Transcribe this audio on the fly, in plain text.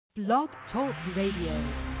Blog Talk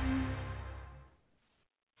Radio.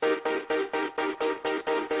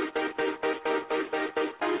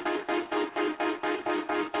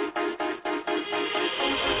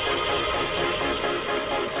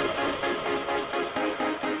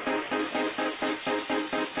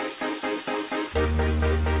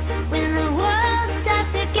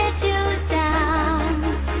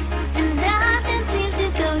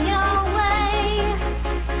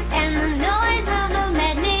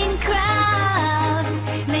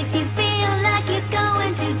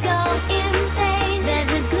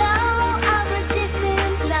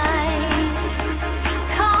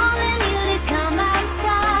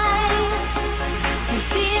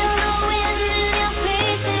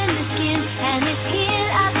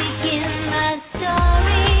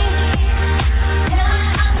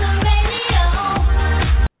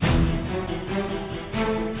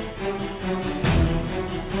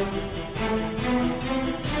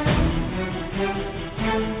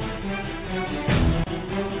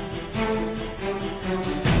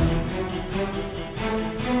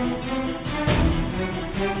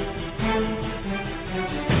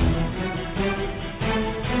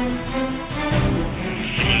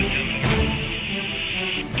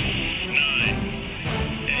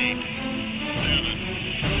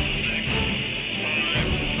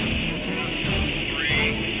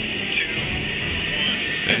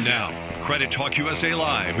 Talk USA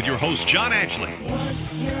Live with your host, John Ashley. What's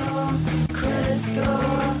your credit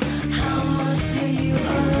score? How much do you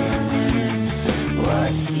earn?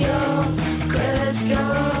 What's your credit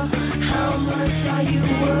score? How much are you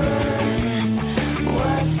worth?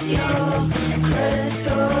 What's your credit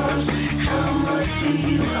score? How much do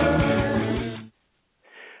you earn?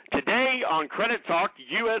 Today on Credit Talk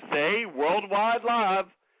USA Worldwide Live,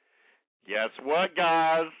 guess what,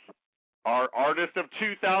 guys? Our artist of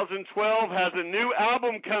 2012 has a new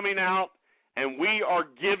album coming out, and we are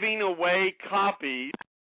giving away copies.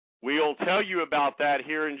 We'll tell you about that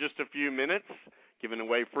here in just a few minutes, giving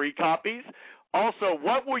away free copies. Also,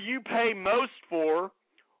 what will you pay most for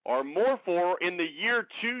or more for in the year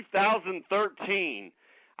 2013?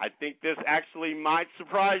 I think this actually might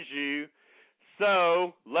surprise you.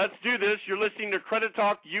 So let's do this. You're listening to Credit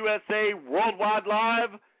Talk USA Worldwide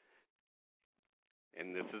Live,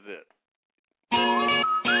 and this is it.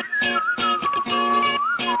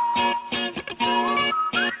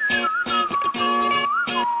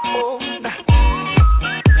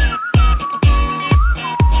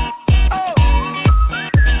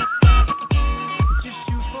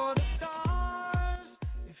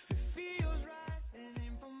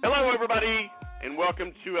 Hello, everybody, and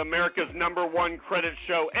welcome to America's #1 credit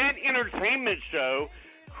show and entertainment show,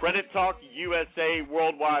 Credit Talk USA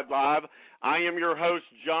Worldwide Live. I am your host,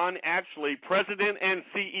 John Ashley, President and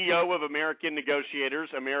CEO of American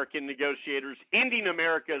Negotiators. American Negotiators, ending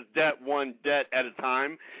America's debt one debt at a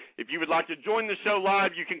time. If you would like to join the show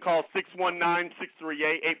live, you can call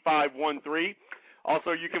 619-638-8513.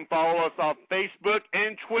 Also, you can follow us on Facebook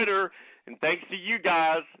and Twitter. And thanks to you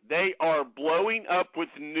guys, they are blowing up with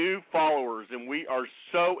new followers, and we are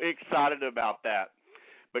so excited about that.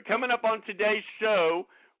 But coming up on today's show,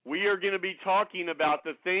 we are going to be talking about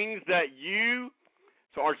the things that you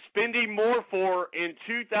are spending more for in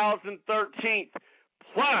 2013.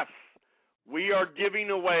 Plus, we are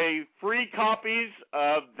giving away free copies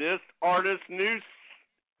of this artist's new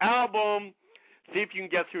album. See if you can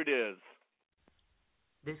guess who it is.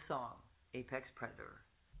 This song, Apex Predator.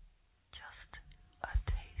 Just a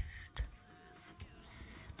taste.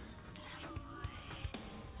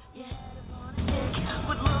 Yeah.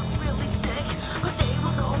 Would look really sick, but they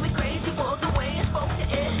will call me crazy for the way I spoke to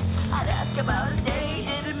it. I'd ask about a day,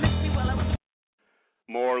 it'd miss me while I was.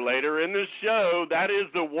 More later in the show, that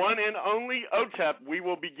is the one and only OTEP. We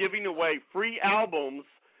will be giving away free albums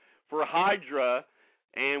for Hydra,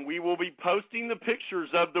 and we will be posting the pictures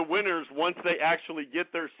of the winners once they actually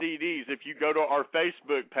get their CDs. If you go to our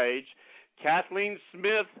Facebook page, Kathleen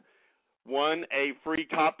Smith won a free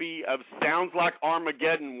copy of Sounds Like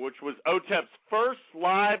Armageddon, which was OTEP's first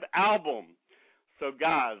live album. So,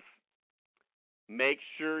 guys, make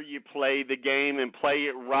sure you play the game and play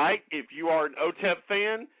it right. If you are an OTEP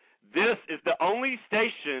fan, this is the only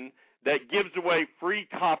station that gives away free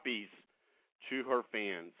copies to her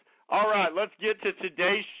fans. All right, let's get to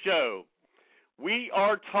today's show. We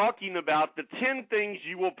are talking about the 10 things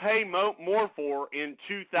you will pay more for in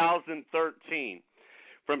 2013.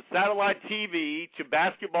 From satellite TV to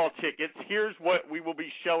basketball tickets, here's what we will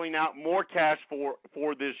be shelling out more cash for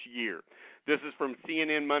this year. This is from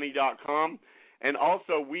CNNmoney.com. And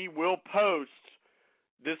also, we will post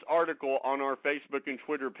this article on our Facebook and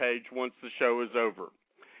Twitter page once the show is over.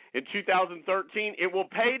 In 2013, it will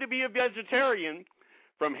pay to be a vegetarian.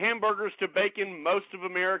 From hamburgers to bacon, most of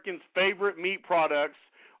Americans' favorite meat products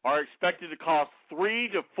are expected to cost 3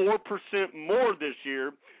 to 4% more this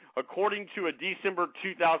year, according to a December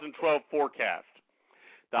 2012 forecast.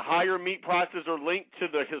 The higher meat prices are linked to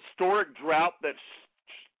the historic drought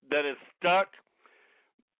that has struck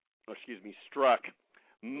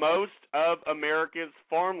most of America's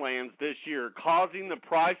farmlands this year, causing the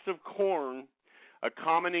price of corn, a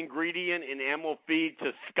common ingredient in animal feed,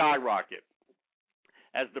 to skyrocket.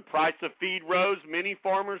 As the price of feed rose, many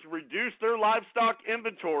farmers reduced their livestock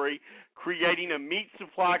inventory, creating a meat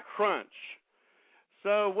supply crunch.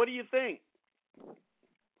 So, what do you think?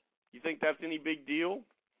 You think that's any big deal?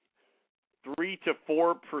 3 to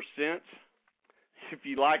 4%. If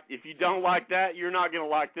you don't like that, you're not going to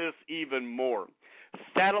like this even more.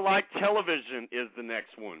 Satellite television is the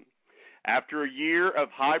next one. After a year of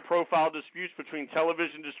high-profile disputes between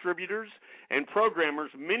television distributors and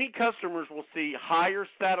programmers, many customers will see higher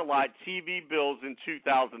satellite TV bills in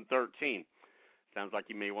 2013. Sounds like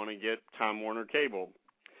you may want to get Time Warner Cable,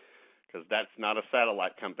 because that's not a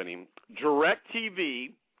satellite company.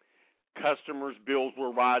 DirecTV customers' bills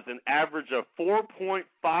will rise an average of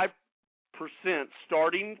 4.5%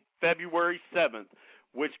 starting February 7th,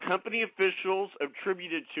 which company officials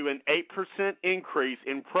attributed to an 8% increase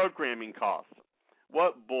in programming costs.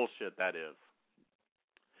 What bullshit that is.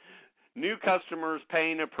 New customers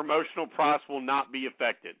paying a promotional price will not be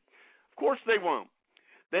affected. Of course they won't.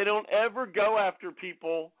 They don't ever go after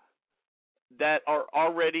people that are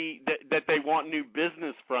already, that they want new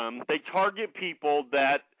business from. They target people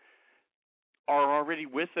that are already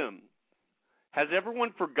with them. Has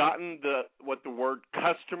everyone forgotten what the word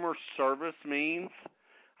customer service means?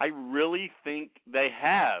 I really think they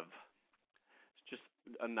have. It's just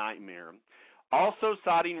a nightmare. Also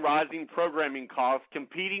citing rising programming costs,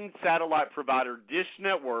 competing satellite provider Dish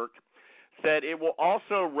Network said it will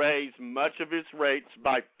also raise much of its rates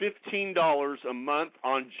by $15 a month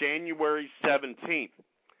on January 17th.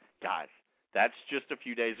 Guys, that's just a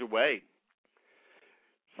few days away.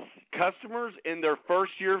 Customers in their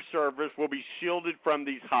first year of service will be shielded from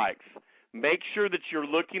these hikes. Make sure that you're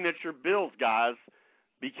looking at your bills, guys,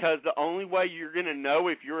 because the only way you're going to know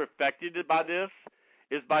if you're affected by this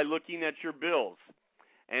is by looking at your bills.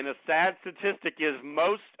 And a sad statistic is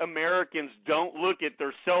most Americans don't look at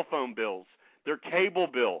their cell phone bills, their cable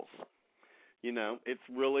bills. You know, it's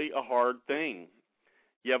really a hard thing.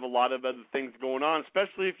 You have a lot of other things going on,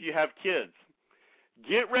 especially if you have kids.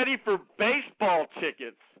 Get ready for baseball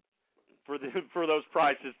tickets for those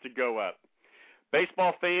prices to go up.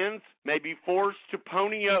 Baseball fans may be forced to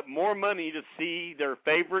pony up more money to see their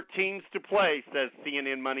favorite teams to play, says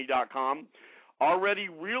CNNMoney.com. Already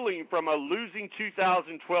reeling from a losing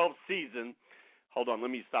 2012 season. Hold on, let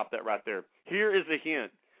me stop that right there. Here is a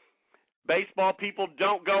hint. Baseball people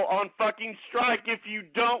don't go on fucking strike if you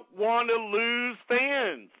don't want to lose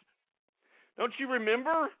fans. Don't you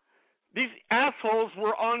remember? These assholes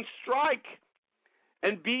were on strike.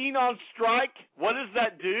 And being on strike, what does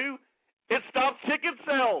that do? It stops ticket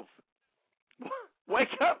sales. Wake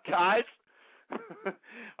up, guys.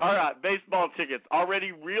 All right, baseball tickets.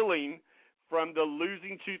 Already reeling from the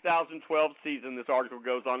losing 2012 season, this article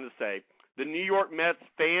goes on to say, the New York Mets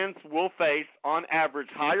fans will face, on average,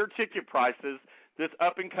 higher ticket prices this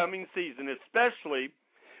up-and-coming season, especially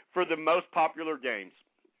for the most popular games.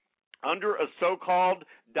 Under a so-called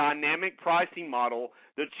dynamic pricing model,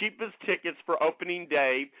 the cheapest tickets for opening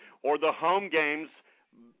day or the home games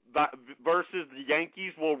versus the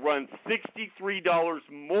Yankees will run $63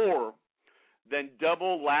 more than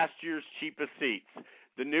double last year's cheapest seats.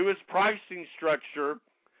 The newest pricing structure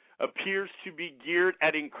appears to be geared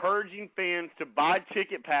at encouraging fans to buy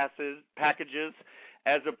ticket packages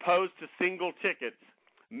as opposed to single tickets.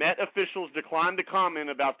 Met officials declined to comment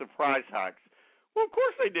about the price hikes. Well, of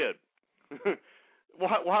course they did.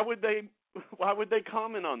 Why would they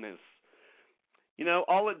comment on this? You know,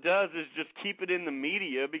 all it does is just keep it in the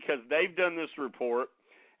media because they've done this report,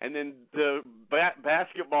 and then the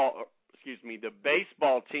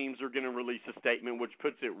baseball teams are going to release a statement which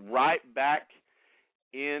puts it right back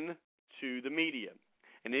into the media.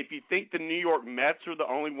 And if you think the New York Mets are the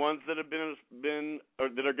only ones that have been or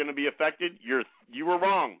that are going to be affected, you were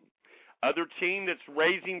wrong. Other team that's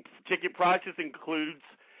raising ticket prices includes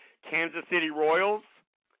Kansas City Royals,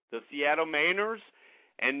 the Seattle Mariners,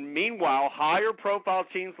 and meanwhile, higher profile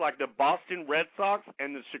teams like the Boston Red Sox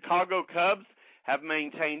and the Chicago Cubs have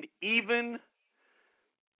maintained even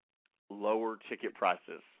lower ticket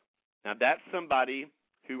prices. Now, that's somebody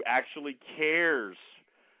who actually cares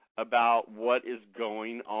about what is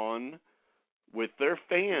going on with their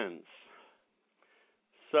fans.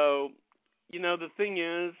 So, the thing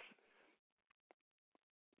is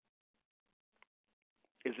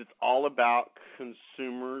it's all about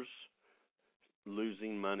consumers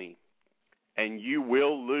losing money. And you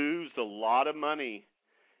will lose a lot of money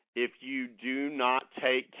if you do not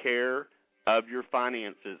take care of your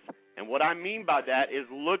finances. And what I mean by that is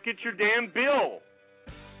look at your damn bill.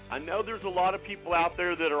 I know there's a lot of people out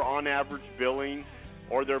there that are on average billing,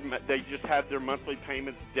 or they just have their monthly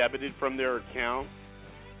payments debited from their account.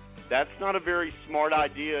 That's not a very smart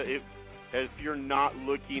idea if you're not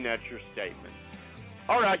looking at your statement.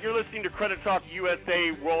 All right, you're listening to Credit Talk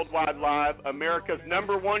USA Worldwide Live, America's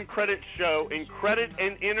 #1 credit show in credit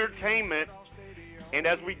and entertainment. And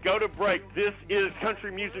as we go to break, this is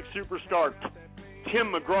country music superstar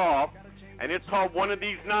Tim McGraw, and it's called One of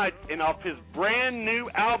These Nights, and off his brand new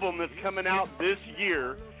album that's coming out this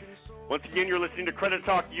year. Once again, you're listening to Credit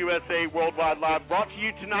Talk USA Worldwide Live, brought to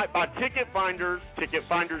you tonight by Ticket Finders,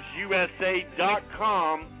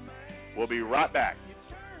 ticketfindersusa.com. We'll be right back.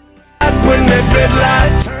 When the red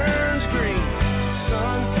light turns green,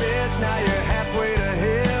 sun sets, now you're halfway to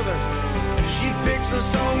heaven. She picks a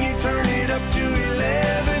song, you turn it up to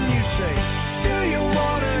 11. You say, do you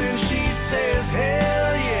want it? And she says,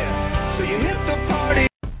 hell yeah. So you hit the party.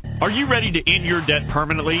 Are you ready to end your debt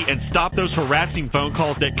permanently and stop those harassing phone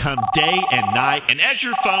calls that come day and night? And as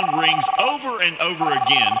your phone rings over and over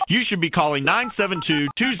again, you should be calling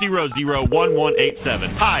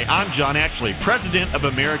 972-200-1187. Hi, I'm John Ashley, President of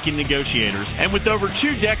American Negotiators. And with over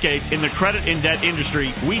 2 decades in the credit and debt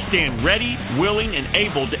industry, we stand ready, willing, and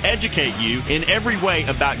able to educate you in every way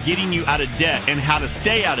about getting you out of debt and how to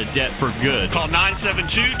stay out of debt for good. Call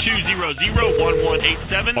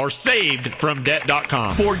 972-200-1187 or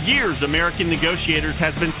savedfromdebt.com. For years, American Negotiators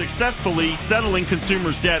has been successfully settling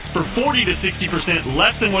consumers' debts for 40 to 60%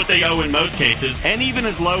 less than what they owe in most cases, and even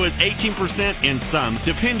as low as 18% in some,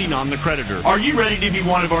 depending on the creditor. Are you ready to be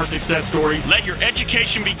one of our success stories? Let your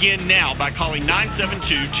education begin now by calling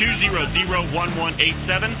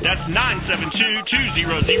 972-200-1187. That's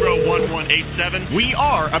 972-200-1187. We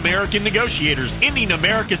are American Negotiators, ending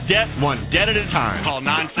America's debt one debt at a time. Call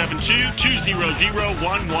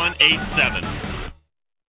 972-200-1187.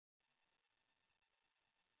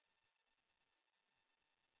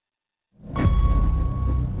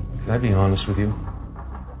 Can I be honest with you?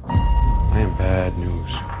 I am bad news.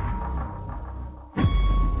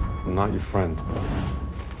 I'm not your friend.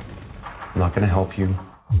 I'm not going to help you.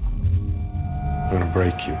 I'm going to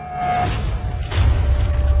break you.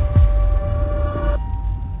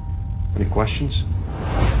 Any questions?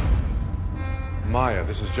 Maya,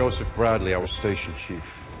 this is Joseph Bradley, our station chief.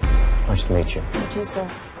 Nice to meet you. CTUSA.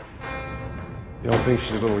 You don't think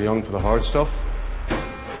she's a little young for the hard stuff?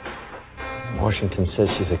 Washington says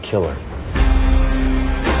she's a killer.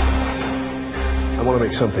 I want to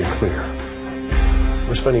make something clear.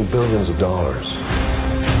 We're spending billions of dollars.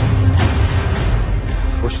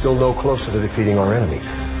 We're still no closer to defeating our enemies.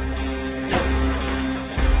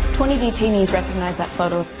 20 detainees recognize that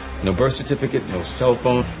photo. No birth certificate, no cell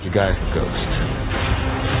phone. You guy's a ghost.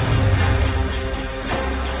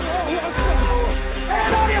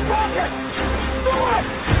 Hand on your pocket! Do it!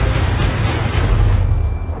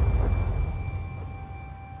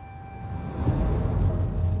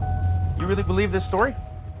 You really believe this story?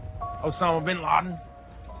 Osama bin Laden?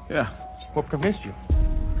 Yeah. What convinced you?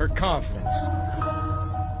 Her confidence.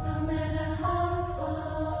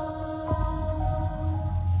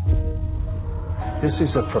 This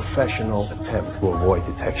is a professional attempt to avoid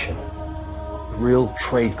detection. Real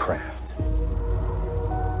tradecraft.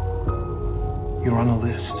 You're on a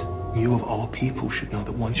list. You of all people should know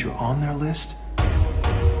that once you're on their list,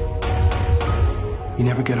 you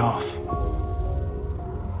never get off.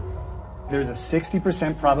 There's a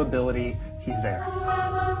 60% probability he's there.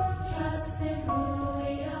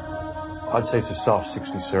 I'd say it's a soft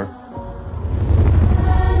 60, sir.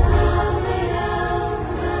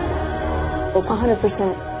 It's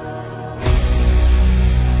 100%.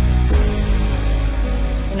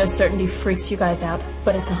 I know certainty freaks you guys out,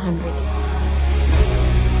 but it's 100.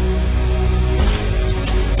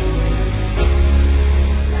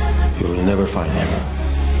 You will never find him.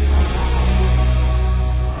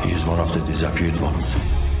 He is one of the disappeared ones.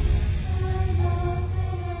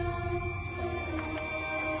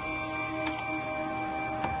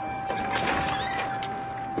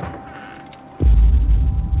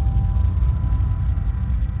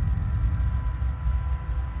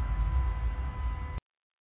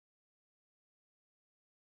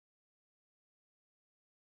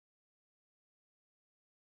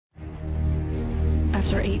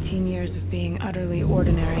 After 8 18 years of being utterly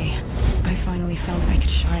ordinary, I finally felt I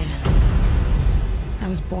could shine. I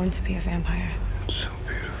was born to be a vampire. It's so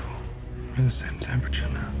beautiful. We're the same temperature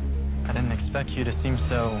now. I didn't expect you to seem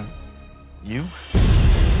so... you?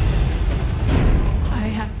 I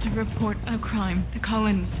have to report a crime. The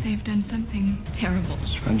Collins, they've done something terrible.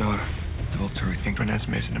 It's my daughter. The Volturi think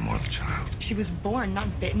Renesmee is an immortal child. She was born, not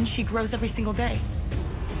bitten. She grows every single day.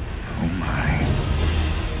 Oh my.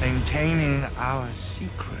 Maintaining our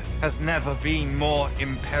secret has never been more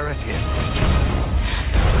imperative.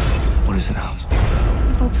 What is it, Alice?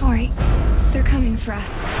 Volturi, they're coming for us.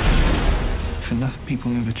 If enough people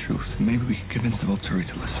knew the truth, maybe we could convince the Volturi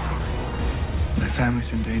to listen. My family's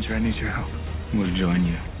in danger. I need your help. We'll join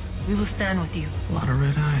you. We will stand with you. A lot of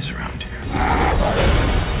red eyes around here.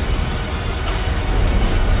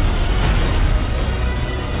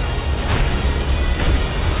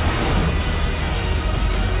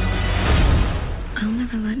 I'll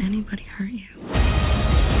never let anybody hurt you.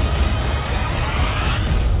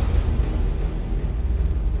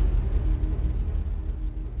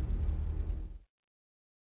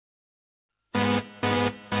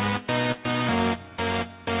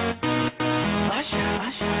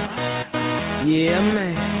 Yeah,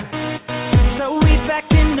 man. So we back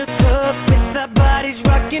in the club with our bodies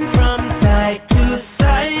rocking from side to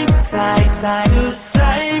side, side to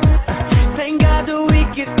side. Thank God the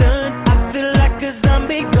week is done. I feel like a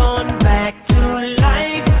zombie gone back to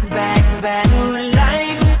life, back to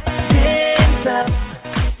life. Hands up,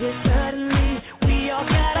 yeah, suddenly we all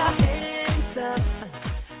got our hands up.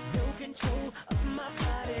 No control of my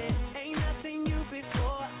body, ain't nothing you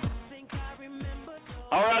before. I think I remember.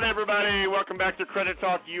 All right, everybody, welcome back to Credit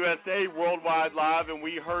Talk USA Worldwide Live, and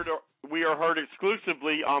we are heard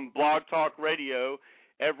exclusively on Blog Talk Radio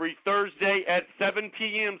every Thursday at 7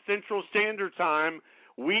 p.m. Central Standard Time.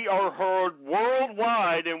 We are heard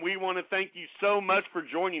worldwide, and we want to thank you so much for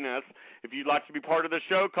joining us. If you'd like to be part of the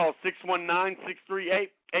show, call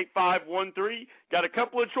 619-638-8513. Got a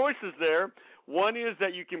couple of choices there. One is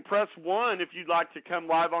that you can press 1 if you'd like to come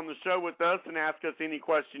live on the show with us and ask us any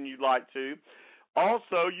question you'd like to.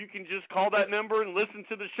 Also, you can just call that number and listen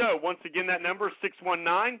to the show. Once again, that number is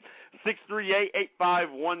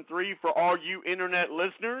 619-638-8513 for all you Internet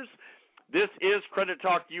listeners. This is Credit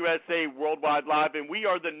Talk USA Worldwide Live, and we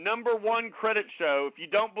are the #1 credit show. If you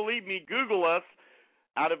don't believe me, Google us.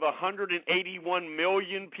 Out of 181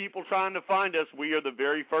 million people trying to find us, we are the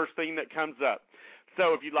very first thing that comes up.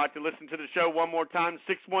 So if you'd like to listen to the show one more time,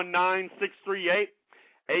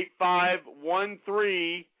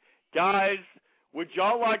 619-638-8513. Guys, would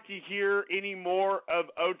y'all like to hear any more of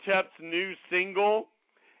OTEP's new single?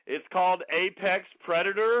 It's called Apex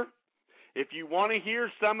Predator. If you want to hear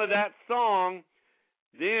some of that song,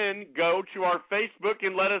 then go to our Facebook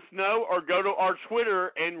and let us know, or go to our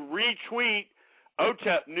Twitter and retweet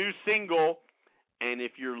OTEP new single. And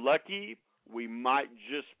if you're lucky, we might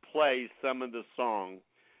just play some of the song.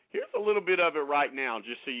 Here's a little bit of it right now,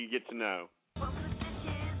 just so you get to know.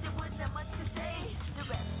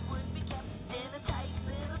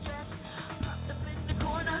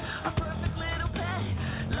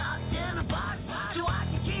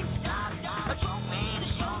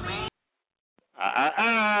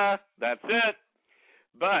 That's it.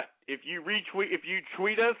 But if you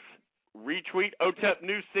tweet us, retweet OTEP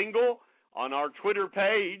new single on our Twitter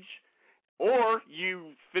page, or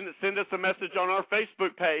you send us a message on our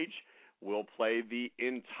Facebook page, we'll play the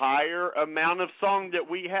entire amount of song that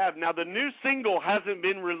we have. Now, the new single hasn't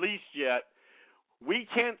been released yet. We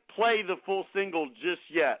can't play the full single just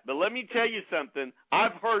yet. But let me tell you something.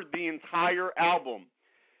 I've heard the entire album.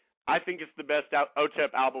 I think it's the best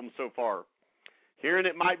OTEP album so far. Hearing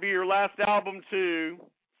it might be your last album, too.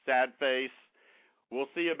 Sad face. We'll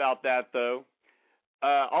see about that, though.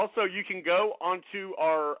 Also, you can go onto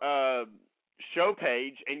our show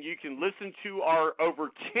page, and you can listen to our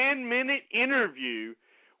over 10-minute interview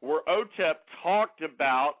where OTEP talked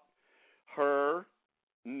about her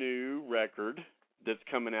new record that's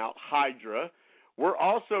coming out, Hydra. We're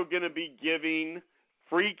also going to be giving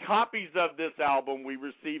free copies of this album. We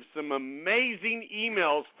received some amazing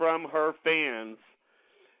emails from her fans.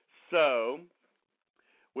 So,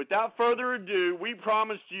 without further ado, we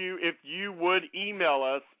promised you if you would email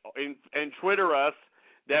us and Twitter us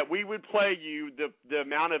that we would play you the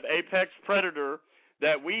amount of Apex Predator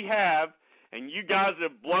that we have, and you guys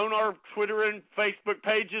have blown our Twitter and Facebook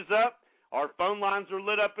pages up. Our phone lines are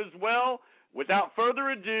lit up as well. Without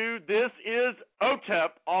further ado, this is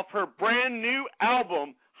OTEP off her brand new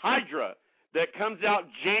album, Hydra, that comes out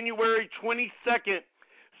January 22nd.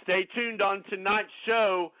 Stay tuned on tonight's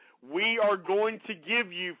show. We are going to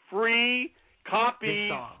give you free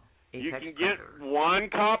copy. You can get one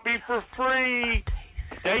copy for free.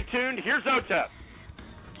 Stay tuned. Here's OTEP.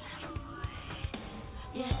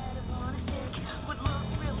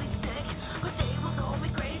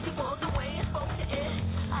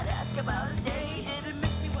 About a day, it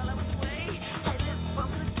missed me while I was away. I lived from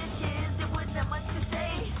the stitches, there wasn't that much to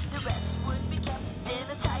say. The rest would be kept in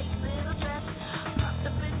a tight little dress, propped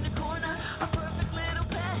up in the corner, a perfect little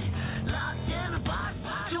pet, locked in a box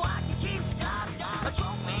so I could keep stock. A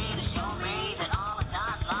trophy to show me that all is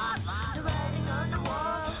not lost. The writing on the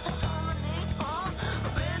wall, a summer things fall, a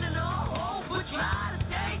bend and a hole, but try to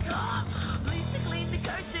stay calm. Please to clean the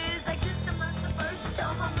curses, like just a month the first.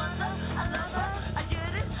 Tell my mother I love her, I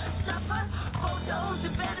didn't suffer. Photos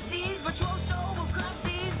and fantasies, my true soul will cross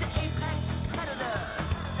these, the apex predator.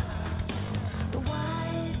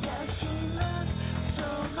 Why does she look so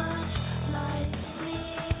much like me?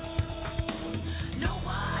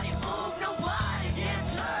 Nobody move, nobody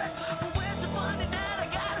gets hurt. But where's the fun in that? I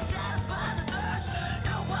gotta satisfy the thirst.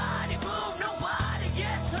 Nobody move, nobody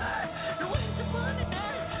gets hurt. Where's the fun in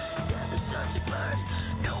that? Death is such a curse.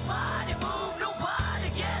 Nobody move,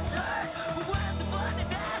 nobody gets hurt. But where's the fun in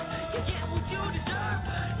that? You get what you deserve.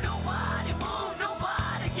 Nobody move,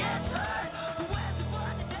 nobody gets hurt. But where's the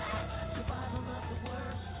fun in that? Survival of the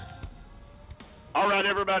worst. All right,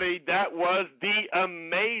 everybody, that was the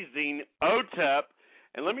amazing OTEP.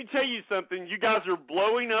 And let me tell you something. You guys are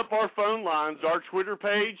blowing up our phone lines, our Twitter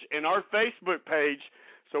page, and our Facebook page.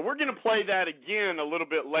 So we're going to play that again a little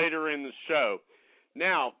bit later in the show.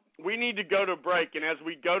 Now, we need to go to break. And as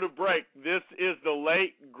we go to break, this is the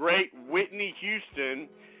late, great Whitney Houston,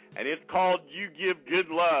 and it's called You Give Good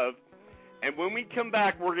Love. And when we come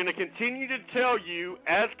back, we're going to continue to tell you,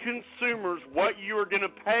 as consumers, what you are going to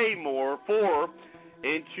pay more for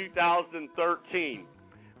in 2013.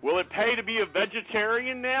 Will it pay to be a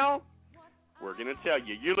vegetarian now? We're going to tell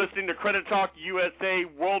you. You're listening to Credit Talk USA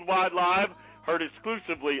Worldwide Live, heard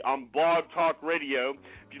exclusively on Blog Talk Radio.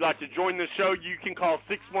 If you'd like to join the show, you can call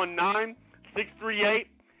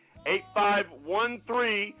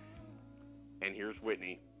 619-638-8513. And here's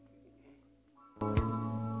Whitney.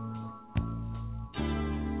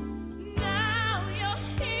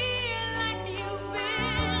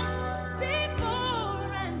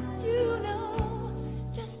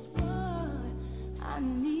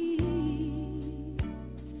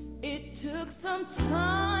 Some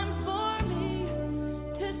time for me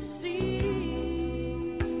to see.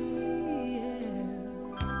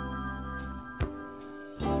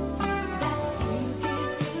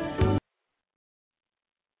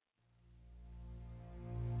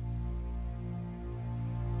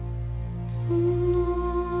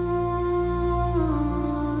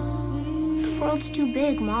 The world's too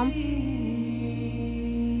big, Mom.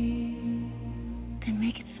 Then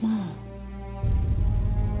make it small.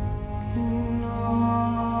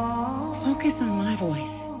 Focus on my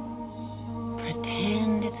voice.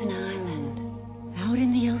 Pretend it's an island out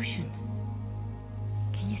in the ocean.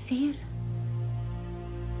 Can you see it?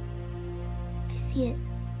 I see it.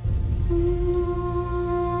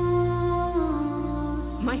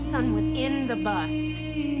 My son was in the bus.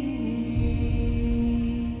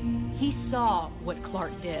 He saw what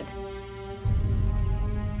Clark did.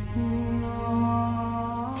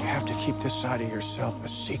 You have to keep this side of yourself a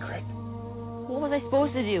secret. What was I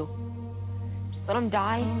supposed to do? Just let him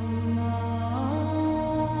die?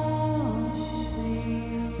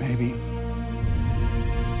 Maybe.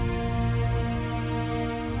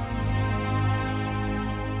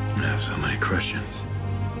 I have so many questions.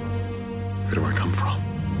 Where do I come from?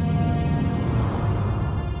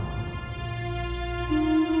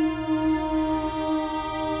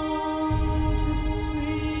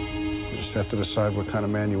 You just have to decide what kind of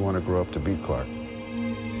man you want to grow up to be, Clark.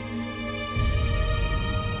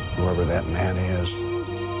 Whoever that man is,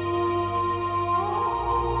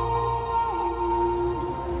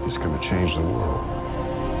 he's going to change the world.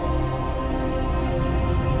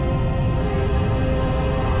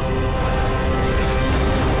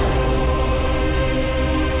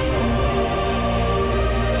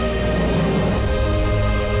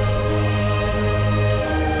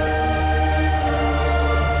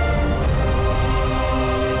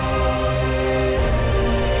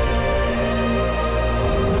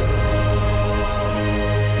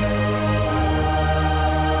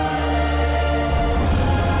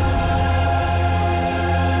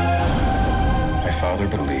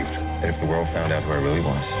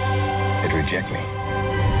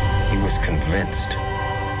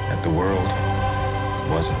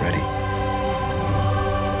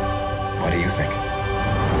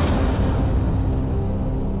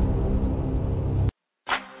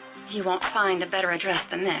 You won't find a better address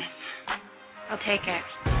than this. I'll take it.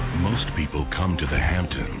 Most people come to the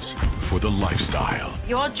Hamptons for the lifestyle.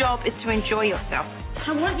 Your job is to enjoy yourself.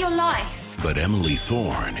 I want your life. But Emily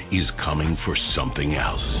Thorne is coming for something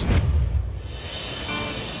else.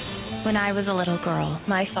 When I was a little girl,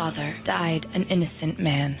 my father died an innocent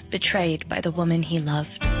man, betrayed by the woman he loved.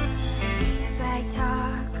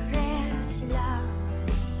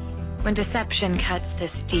 When deception cuts this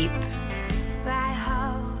deep,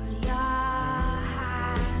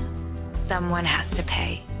 someone has to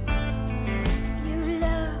pay.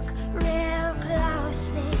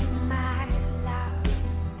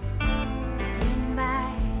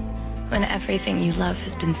 When everything you love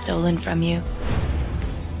has been stolen from you,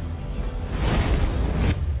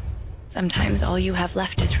 sometimes all you have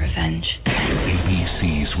left is revenge.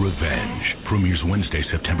 ABC's Revenge premieres Wednesday,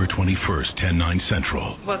 September 21st, 10/9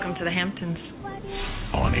 Central. Welcome to the Hamptons.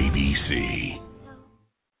 On ABC.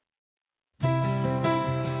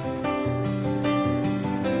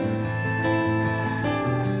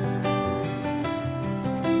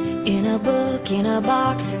 In a book, in a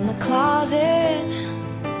box, in the closet.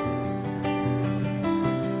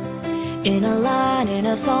 In a line, in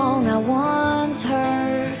a song I once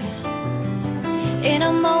heard. In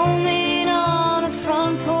a moment on a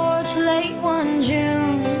front porch late one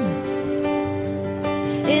June.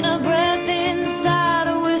 In a breath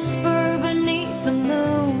inside a whisper beneath the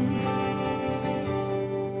moon.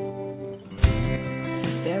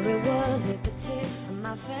 There it was at the tip of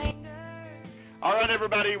my finger. All right,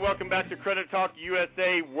 everybody, welcome back to Credit Talk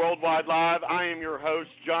USA Worldwide Live. I am your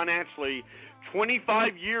host, John Ashley.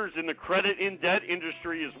 25 years in the credit and debt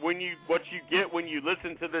industry is what you get when you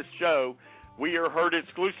listen to this show. We are heard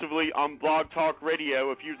exclusively on Blog Talk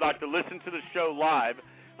Radio. If you'd like to listen to the show live,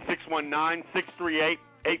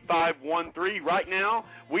 619-638-8513. Right now,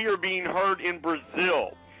 we are being heard in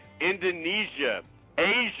Brazil, Indonesia,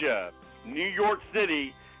 Asia, New York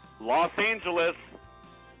City, Los Angeles,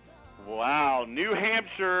 wow, New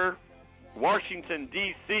Hampshire, Washington,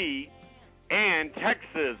 D.C., and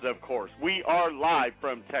Texas, of course. We are live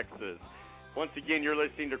from Texas. Once again, you're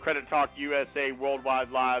listening to Credit Talk USA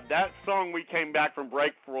Worldwide Live. That song we came back from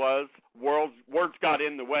break for was Words Got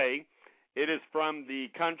in the Way. It is from the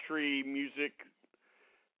country music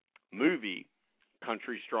movie,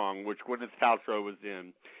 Country Strong, which Gwyneth Paltrow was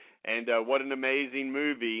in. And what an amazing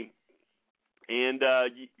movie. And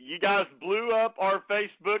you guys blew up our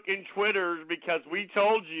Facebook and Twitters because we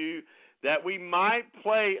told you that we might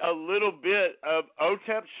play a little bit of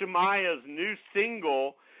Otep Shemaya's new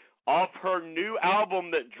single off her new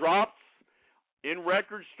album that drops in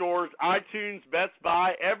record stores, iTunes, Best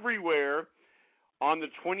Buy, everywhere on the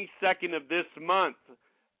 22nd of this month.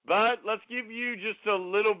 But let's give you just a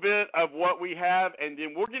little bit of what we have, and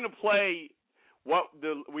then we're going to play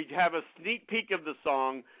we have a sneak peek of the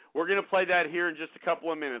song. We're going to play that here in just a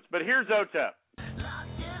couple of minutes. But here's Otep.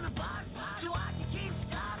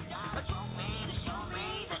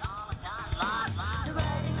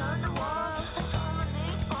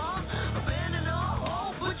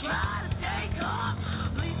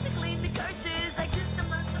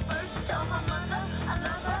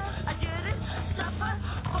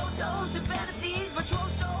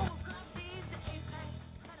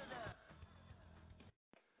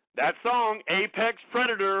 That song, Apex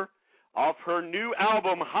Predator, off her new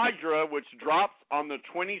album, Hydra, which drops on the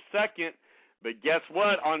 22nd. But guess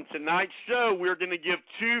what? On tonight's show, we're going to give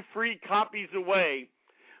 2 free copies away.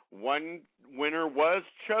 One winner was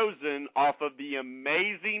chosen off of the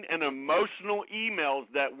amazing and emotional emails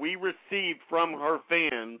that we received from her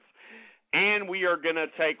fans. And we are going to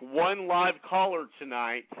take one live caller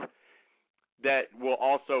tonight that will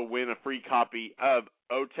also win a free copy of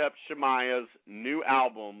Otep Shemaya's new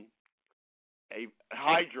album,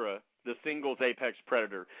 Hydra, the singles Apex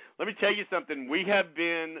Predator. Let me tell you something. We have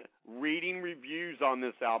been reading reviews on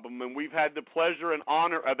this album, and we've had the pleasure and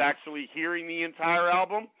honor of actually hearing the entire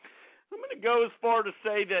album. I'm going to go as far to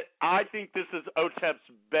say that I think this is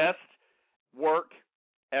Otep's best work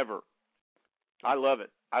ever. I love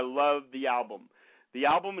it. I love the album. The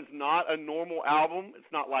album is not a normal album.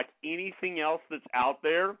 It's not like anything else that's out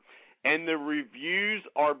there. And the reviews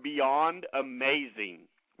are beyond amazing,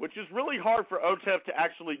 which is really hard for Otep to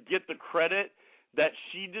actually get the credit that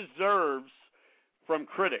she deserves from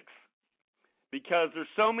critics, because there's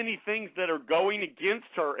so many things that are going against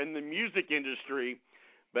her in the music industry.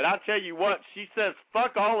 But I tell you what, she says,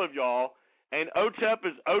 fuck all of y'all, and Otep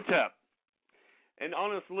is Otep. And on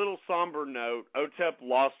this little somber note, Otep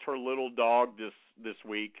lost her little dog this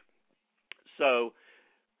week. So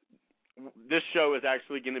this show is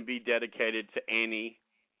actually going to be dedicated to Annie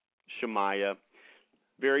Shemaya,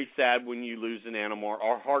 very sad when you lose an animal.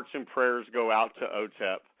 Our hearts and prayers go out to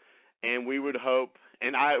OTEP, and we would hope,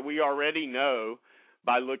 and we already know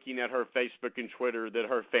by looking at her Facebook and Twitter that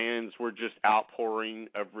her fans were just outpouring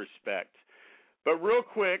of respect. But real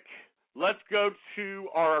quick, let's go to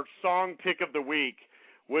our song pick of the week,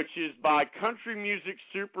 which is by country music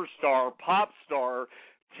superstar, pop star,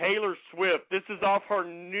 Taylor Swift. This is off her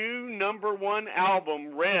new #1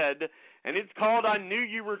 album, Red, and it's called I Knew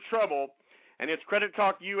You Were Trouble, and it's Credit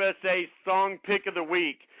Talk USA's song pick of the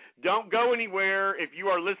week. Don't go anywhere. If you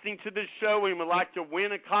are listening to this show and would like to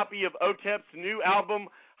win a copy of OTEP's new album,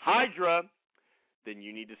 Hydra, then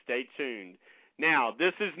you need to stay tuned. Now,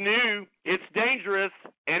 this is new, it's dangerous,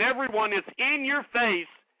 and everyone is in your face,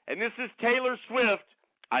 and this is Taylor Swift,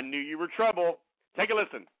 I Knew You Were Trouble. Take a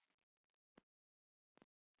listen.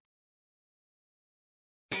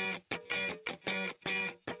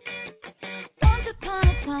 Once upon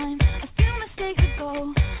a time, a few mistakes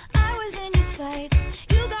ago, I was in your sight.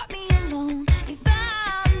 You got me alone. You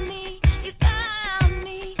found me. You found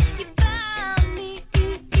me. You found me.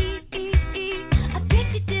 I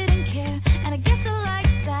think you didn't care, and I guess I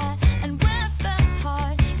like that. And when I felt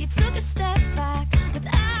hard, you took a step back.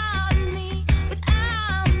 Without me,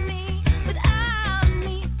 without me, without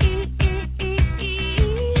me.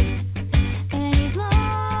 And he's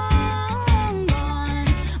long gone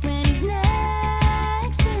when he's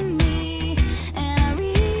next to me. And I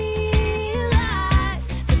realize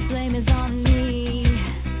the blame is on me.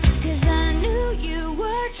 'Cause I knew you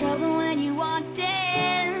were trouble when you walked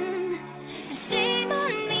in. And shame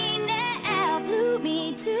on me now, blew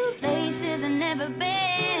me to places I've never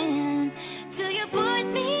been. Till you put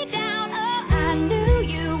me down, oh, I knew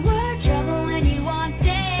you were trouble when you walked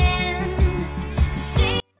in.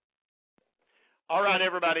 All right,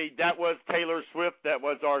 everybody, that was Taylor Swift. That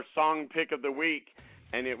was our song pick of the week,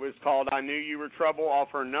 and it was called I Knew You Were Trouble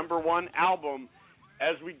off her #1 album.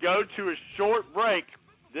 As we go to a short break,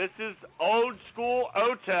 this is old school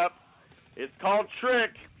OTEP. It's called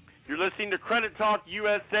Trick. You're listening to Credit Talk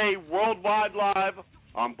USA Worldwide Live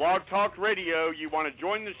on Blog Talk Radio. You want to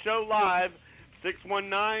join the show live,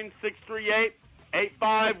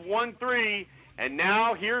 619-638-8513. And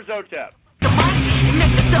now, here's OTEP.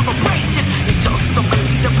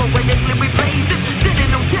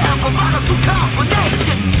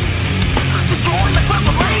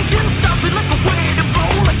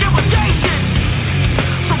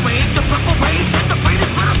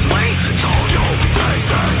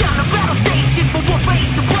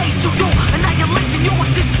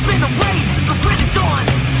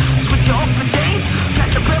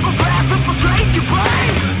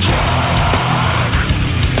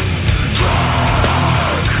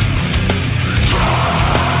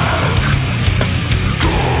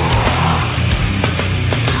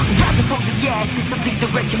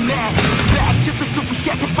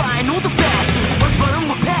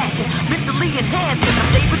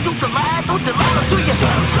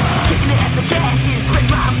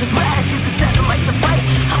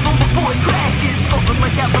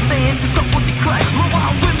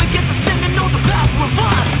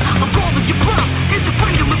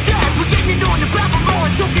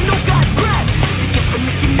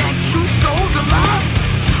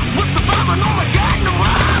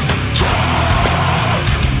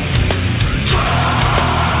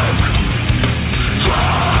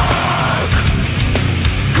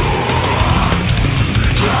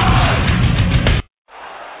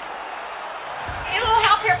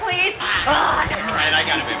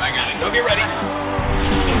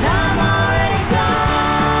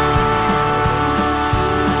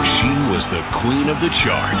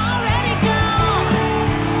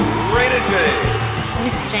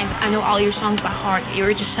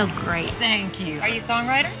 You're just so great. Thank you. Are you a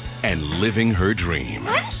songwriter? And living her dream.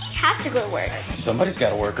 Why does she have to go to work? Somebody's got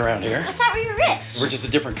to work around here. I thought we were rich. We're just a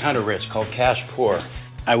different kind of rich called cash poor.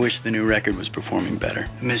 I wish the new record was performing better.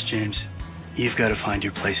 Miss James, you've got to find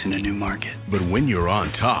your place in a new market. But when you're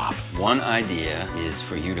on top... One idea is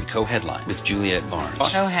for you to co-headline with Juliette Barnes.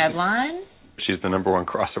 Co-headline? She's the #1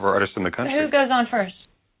 crossover artist in the country. Who goes on first?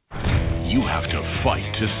 You have to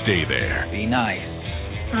fight to stay there. Be nice.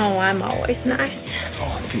 Oh, I'm always nice.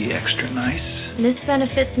 Oh, be extra nice. This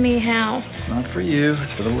benefits me how? Not for you,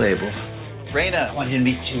 it's for the label. Raina, I want you to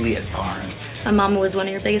meet Juliette Barnes. My mama was one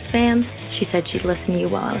of your biggest fans. She said she'd listen to you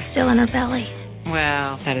while I was still in her belly.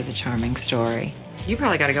 Well, that is a charming story. You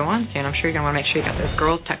probably got to go on soon. I'm sure you're going to want to make sure you got those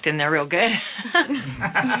girls tucked in there real good.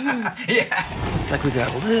 Yeah. It's like we got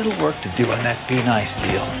a little work to do on that Be Nice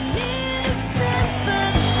deal.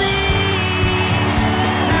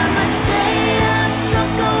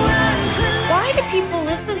 Why do people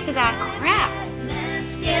listen to that crap?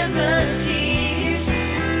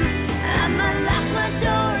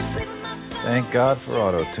 Thank God for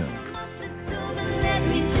auto-tune.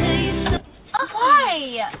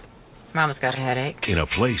 Why? Mama's got a headache. In a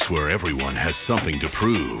place where everyone has something to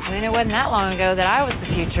prove. I mean, it wasn't that long ago that I was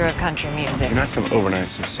the future of country music. You're not some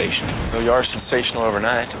overnight sensation. Though you are sensational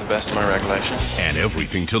overnight, to the best of my recollection. And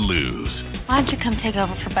everything to lose. Why don't you come take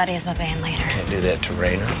over for Buddy as my band leader? Can't do that to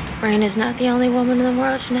Raina. Raina's not the only woman in the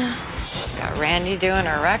world now. Got Randy doing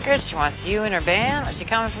her records. She wants you in her band. When's she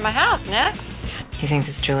coming from my house next? He thinks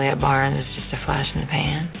it's Juliet Barnes is just a flash in the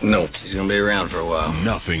pan. No, she's going to be around for a while.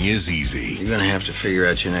 Nothing is easy. You're going to have to figure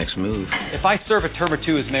out your next move. If I serve a term or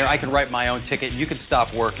two as mayor, I can write my own ticket and you can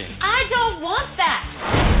stop working. I don't want that.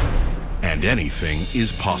 And anything is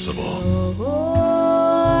possible.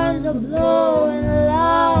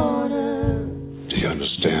 Do you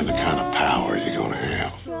understand the kind of power you're going to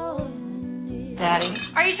have? Daddy.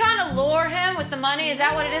 Are you trying to lure him with the money? Is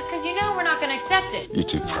that what it is? Because you know we're not going to accept it. You're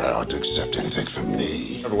too proud to accept anything from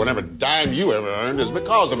me. Whatever dime you ever earned is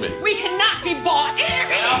because of me. We cannot be bought.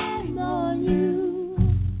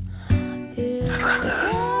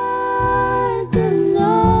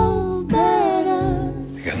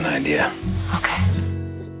 I got an idea. Okay.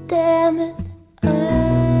 Damn it.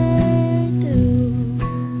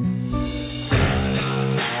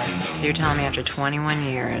 You're telling me after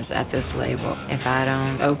 21 years at this label, if I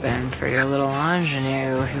don't open for your little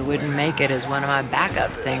ingenue who wouldn't make it as one of my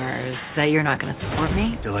backup singers, that you're not going to support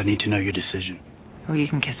me? Bill, I need to know your decision. Well,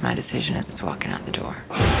 you can kiss my decision as it's walking out the door.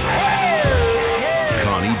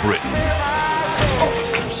 Connie Britton.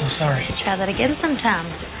 I'm so sorry. Try that again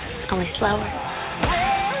sometime. Only slower.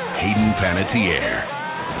 Hayden Panettiere.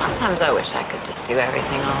 Sometimes I wish I could just do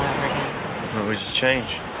everything all over again. What would you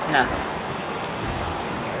change? Nothing.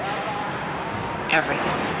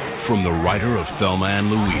 Everything. From the writer of Thelma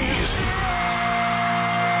and Louise.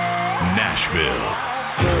 Nashville.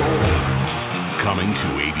 Coming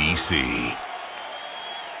to ABC.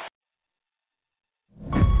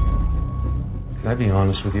 Can I be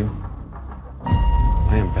honest with you?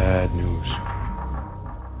 I am bad news.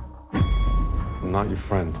 I'm not your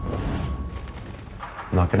friend.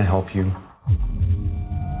 I'm not going to help you.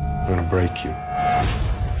 I'm going to break you.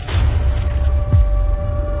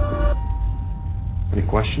 Any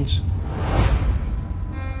questions?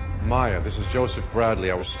 Maya, this is Joseph Bradley,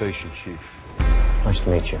 our station chief. Nice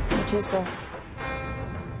to meet you. You too, sir.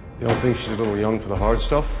 You don't think she's a little young for the hard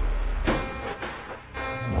stuff?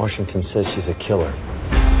 Washington says she's a killer.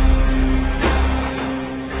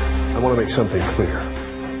 I want to make something clear.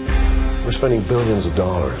 We're spending billions of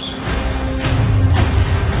dollars.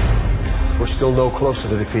 We're still no closer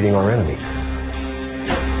to defeating our enemies.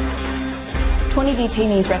 20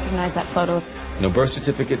 detainees recognize that photo. No birth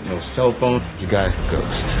certificate, no cell phone. You guy's a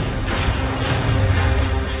ghost.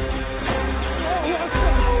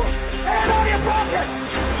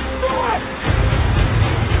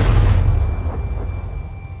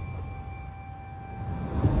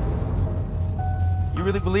 You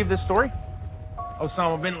really believe this story?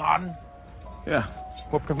 Osama bin Laden? Yeah.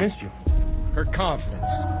 What convinced you? Her confidence.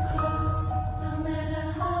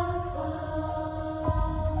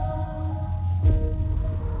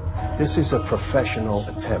 This is a professional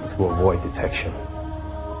attempt to avoid detection.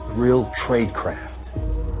 Real tradecraft.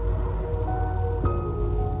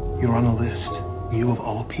 You're on a list. You, of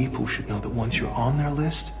all people, should know that once you're on their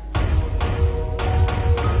list,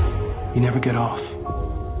 you never get off.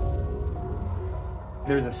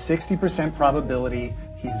 There's a 60% probability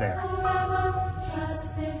he's there.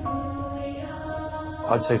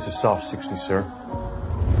 I'd say it's a soft 60, sir.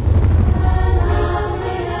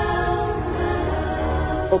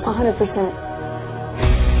 100%.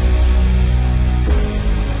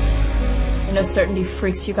 I know certainty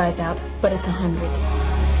freaks you guys out, but it's 100.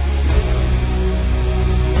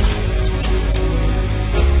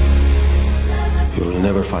 You will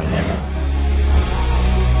never find him.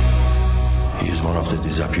 He is one of the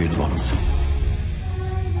disappeared ones.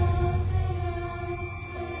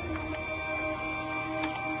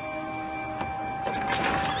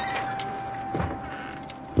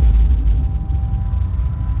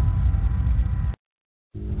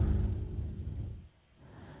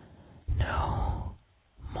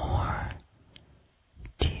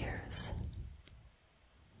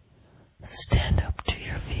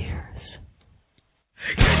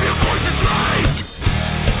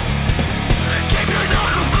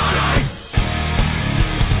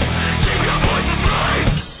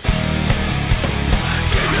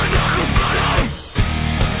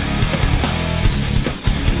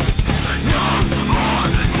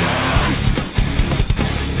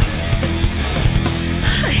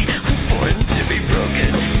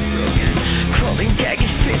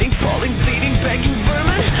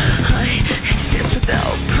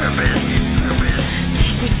 purpose.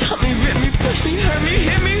 Jesus, help me, rip me, push me, hurt me,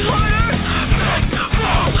 hit me harder. Make the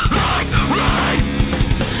fall like rain.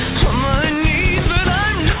 On my knees, but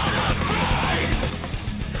I'm not afraid.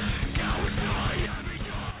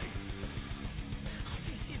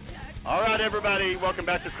 All right, everybody, welcome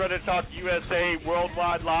back to Credit Talk USA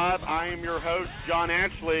Worldwide Live. I am your host, John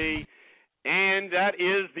Ashley, and that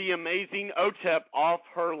is the amazing OTEP off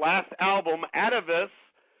her last album, Atavis.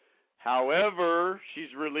 However,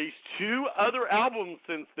 she's released 2 other albums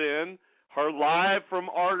since then. Her Live from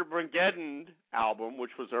Armageddon album,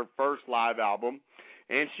 which was her first live album,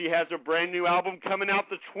 and she has a brand new album coming out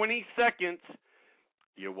the 22nd.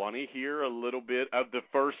 You want to hear a little bit of the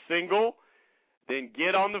first single? Then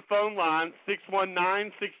get on the phone line,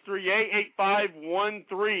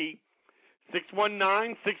 619-638-8513,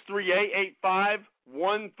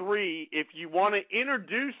 619-638-8513. If you want to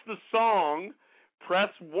introduce the song, press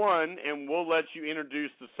 1, and we'll let you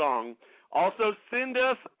introduce the song. Also, send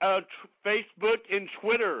us a Facebook and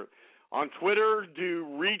Twitter. On Twitter, do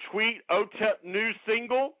retweet OTEP new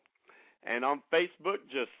single, and on Facebook,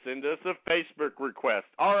 just send us a Facebook request.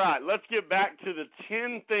 All right, let's get back to the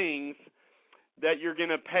 10 things that you're going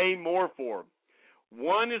to pay more for.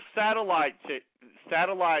 One is satellite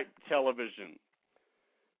television.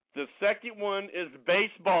 The second one is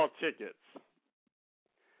baseball tickets.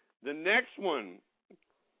 The next one,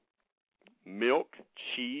 milk,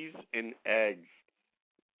 cheese, and eggs.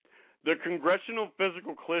 The Congressional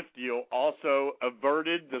Physical Cliff deal also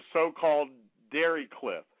averted the so-called dairy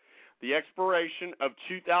cliff, the expiration of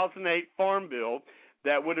 2008 Farm Bill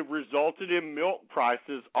that would have resulted in milk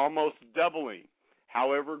prices almost doubling.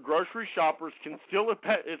 However, grocery shoppers can still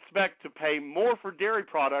expect to pay more for dairy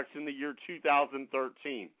products in the year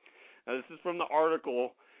 2013. Now, this is from the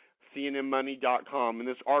article, CNNmoney.com, and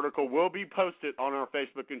this article will be posted on our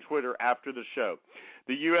Facebook and Twitter after the show.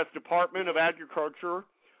 The U.S. Department of Agriculture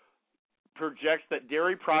projects that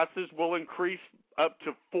dairy prices will increase up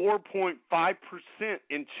to 4.5%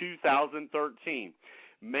 in 2013,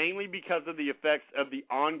 mainly because of the effects of the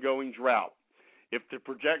ongoing drought. If the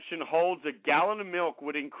projection holds, a gallon of milk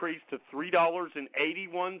would increase to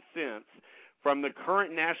 $3.81 from the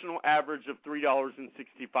current national average of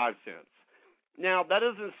 $3.65. Now, that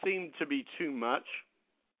doesn't seem to be too much.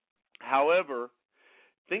 However,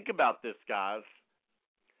 think about this, guys.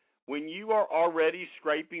 When you are already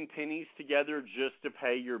scraping pennies together just to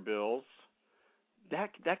pay your bills,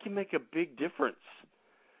 that can make a big difference.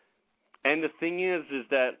 And the thing is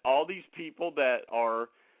that all these people that are,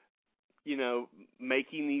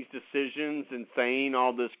 making these decisions and saying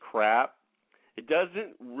all this crap, it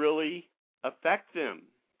doesn't really affect them.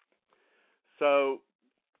 So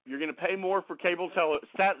you're going to pay more for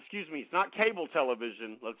it's not cable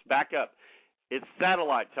television. Let's back up. It's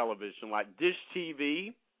satellite television, like Dish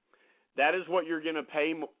TV. That is what you're going to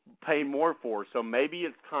pay more for. So maybe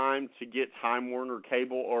it's time to get Time Warner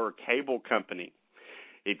Cable or a cable company.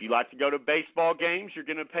 If you like to go to baseball games, you're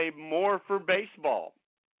going to pay more for baseball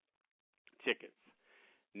tickets.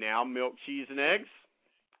 Now, milk, cheese, and eggs.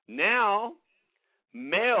 Now,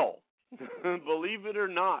 mail. Believe it or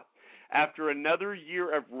not, after another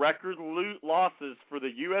year of record losses for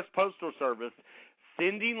the U.S. Postal Service,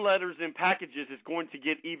 sending letters and packages is going to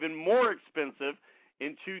get even more expensive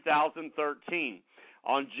in 2013.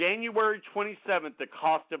 On January 27th, the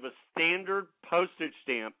cost of a standard postage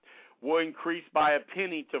stamp will increase by a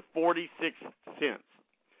penny to 46 cents,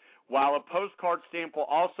 while a postcard stamp will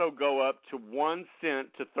also go up to 1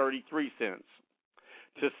 cent to 33 cents.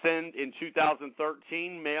 To send in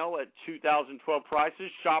 2013 mail at 2012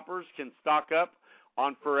 prices, shoppers can stock up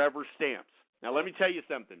on Forever stamps. Now, let me tell you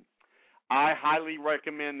something. I highly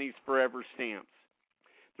recommend these Forever stamps.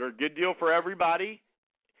 They're a good deal for everybody,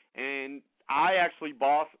 and I actually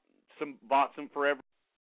bought some Forever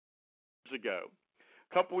ago,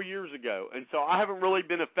 a couple of years ago, and so I haven't really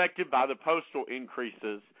been affected by the postal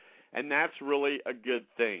increases, and that's really a good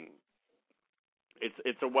thing.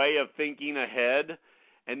 It's a way of thinking ahead,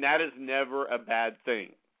 and that is never a bad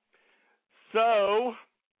thing. So,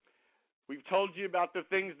 we've told you about the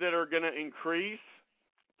things that are going to increase,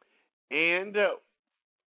 and,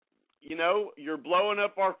 you're blowing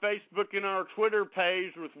up our Facebook and our Twitter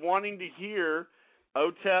page with wanting to hear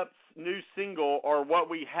OTEP's new single or what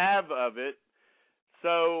we have of it.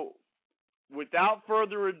 So, without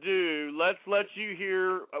further ado, let's let you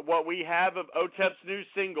hear what we have of OTEP's new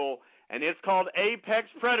single, and it's called Apex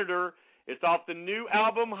Predator. It's off the new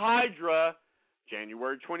album Hydra.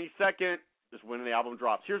 January 22nd is when the album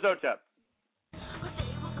drops. Here's OTEP.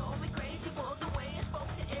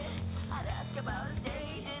 About a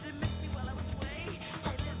day, and it missed me while I was away.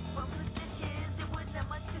 I lived from the stitches, it wasn't that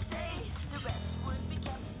much to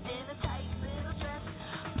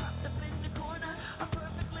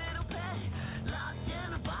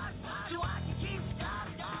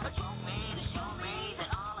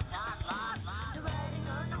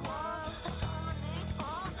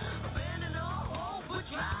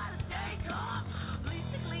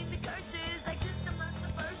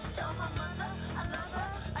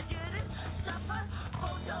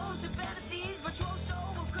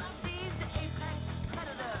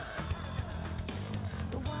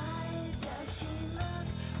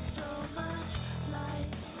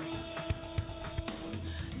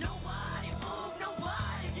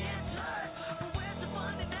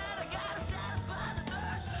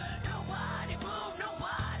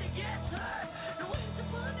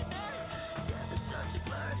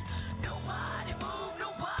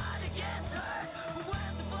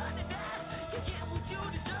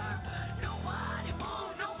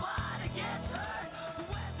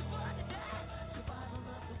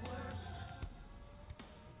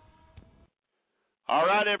All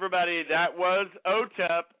right, everybody, that was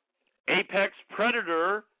OTEP. Apex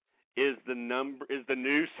Predator is the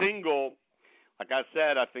new single. Like I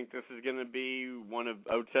said, I think this is going to be one of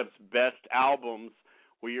OTEP's best albums.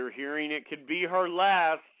 We are hearing it could be her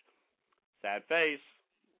last. Sad face.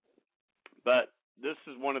 But this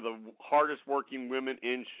is one of the hardest working women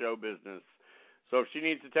in show business. So if she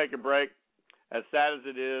needs to take a break, as sad as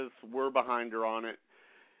it is, we're behind her on it.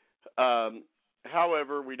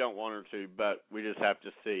 However, we don't want her to, but we just have to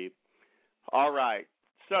see. All right.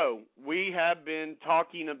 So we have been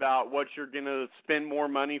talking about what you're going to spend more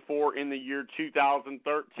money for in the year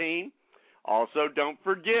 2013. Also, don't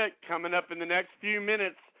forget, coming up in the next few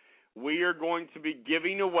minutes, we are going to be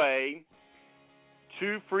giving away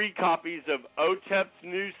 2 free copies of OTEP's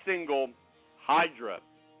new single, Hydra.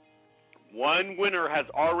 One winner has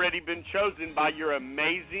already been chosen by your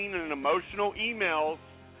amazing and emotional emails.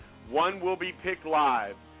 One will be picked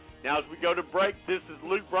live. Now, as we go to break, this is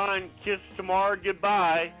Luke Bryan. Kiss tomorrow.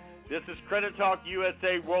 Goodbye. This is Credit Talk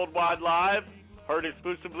USA Worldwide Live, heard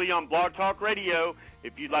exclusively on Blog Talk Radio.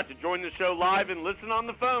 If you'd like to join the show live and listen on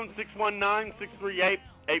the phone,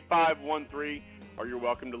 619-638-8513, or you're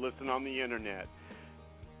welcome to listen on the Internet.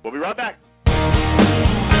 We'll be right back.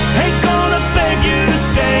 Ain't gonna beg you to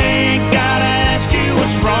stay. Gotta ask you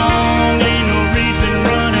what's wrong. Ain't no reason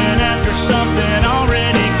running after something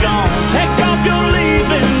already gone. Take off your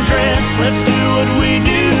leaving dress. Let's do what we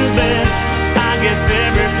do best. I guess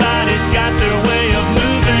everybody's got their way of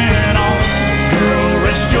moving on. Girl,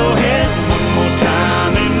 rest your head one more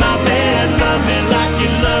time in my bed. Love me like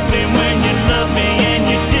you love me when you love me, and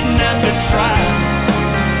you didn't have to try.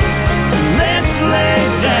 Let's lay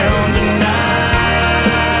down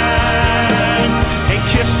tonight and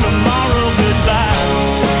kiss tomorrow goodbye.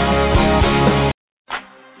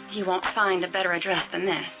 You won't find a better address than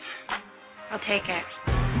this. I'll take it.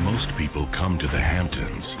 Most people come to the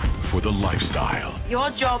Hamptons for the lifestyle.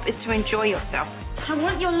 Your job is to enjoy yourself. I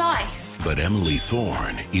want your life. But Emily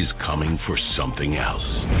Thorne is coming for something else.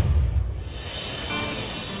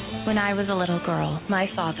 When I was a little girl, my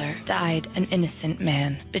father died an innocent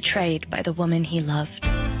man, betrayed by the woman he loved.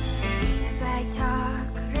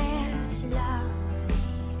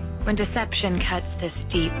 When deception cuts this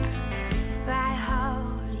deep,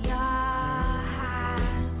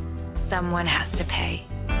 someone has to pay.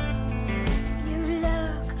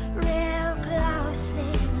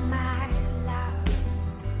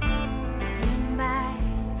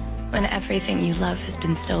 When everything you love has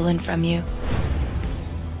been stolen from you,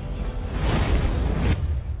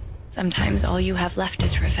 sometimes all you have left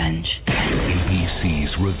is revenge.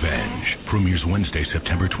 ABC's Revenge premieres Wednesday,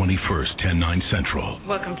 September 21st, 10/9 Central.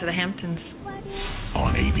 Welcome to the Hamptons.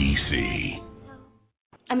 On ABC.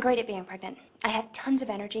 I'm great at being pregnant. I have tons of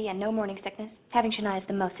energy and no morning sickness. Having Shania is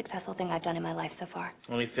the most successful thing I've done in my life so far.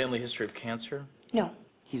 Only family history of cancer? No.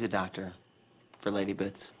 He's a doctor for lady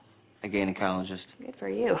bits, a gynecologist. Good for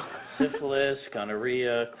you. Syphilis,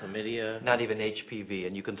 gonorrhea, chlamydia. Not even HPV,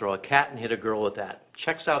 and you can throw a cat and hit a girl with that.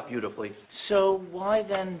 Checks out beautifully. So why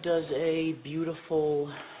then does a beautiful,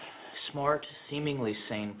 smart, seemingly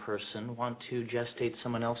sane person want to gestate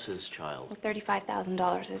someone else's child? Well,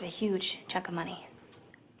 $35,000 is a huge chunk of money.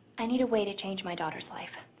 I need a way to change my daughter's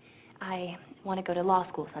life. I want to go to law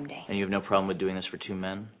school someday. And you have no problem with doing this for 2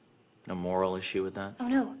 men? No moral issue with that? Oh,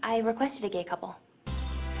 no. I requested a gay couple.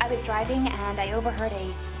 I was driving and I overheard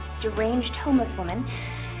a deranged homeless woman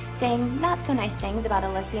saying not so nice things about a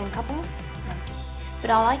lesbian couple.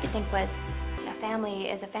 But all I could think was, a family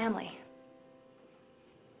is a family.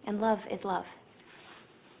 And love is love.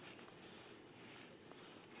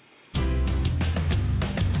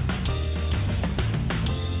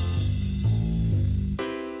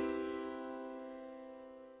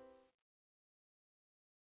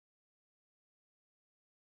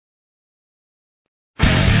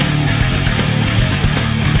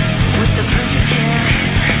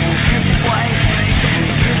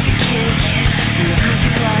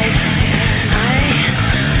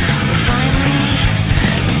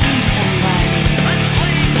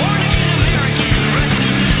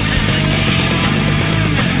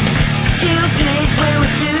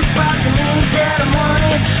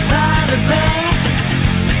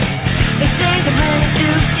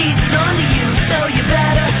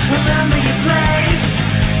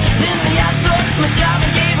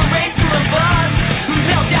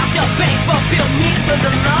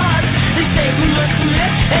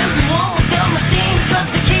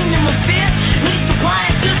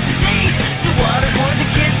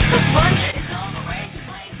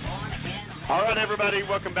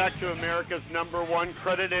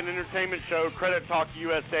 Credit and entertainment show, Credit Talk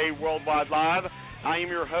USA Worldwide Live. I am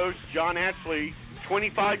your host, John Ashley.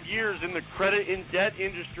 25 years in the credit and debt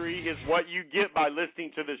industry is what you get by listening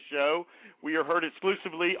to this show. We are heard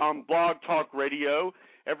exclusively on Blog Talk Radio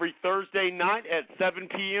every Thursday night at 7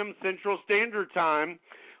 p.m. Central Standard Time.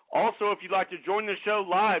 Also, if you'd like to join the show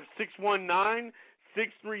live,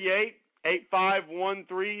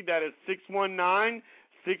 619-638-8513. That is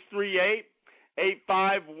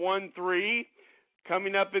 619-638-8513.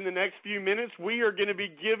 Coming up in the next few minutes, we are going to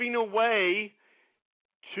be giving away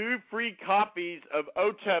 2 free copies of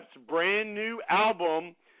OTEP's brand new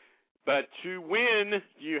album. But to win,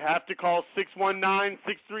 you have to call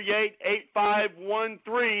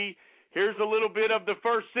 619-638-8513. Here's a little bit of the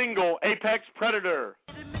first single, Apex Predator.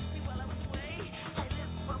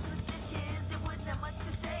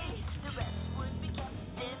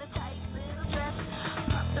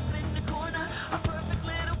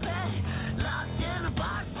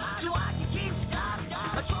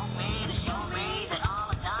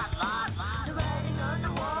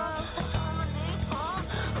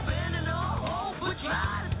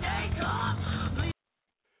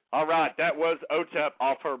 All right, that was OTEP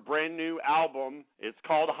off her brand new album. It's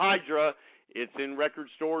called Hydra. It's in record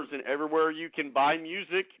stores and everywhere you can buy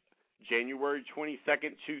music. January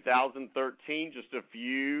 22nd, 2013, just a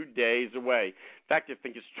few days away. In fact, I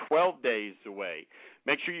think it's 12 days away.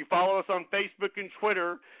 Make sure you follow us on Facebook and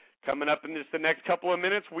Twitter. Coming up in just the next couple of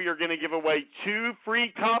minutes, we are going to give away 2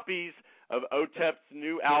 free copies of OTEP's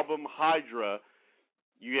new album, Hydra.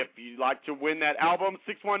 If you'd like to win that album,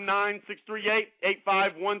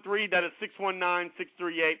 619-638-8513. That is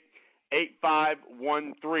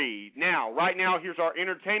 619-638-8513. Now, right now, here's our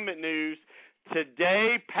entertainment news.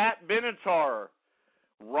 Today, Pat Benatar,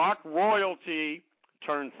 rock royalty,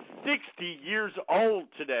 turned 60 years old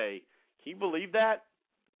today. Can you believe that?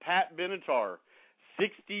 Pat Benatar,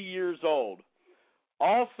 60 years old.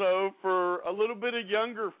 Also, for a little bit of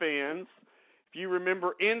younger fans, if you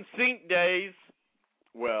remember NSYNC days,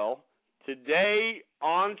 well, today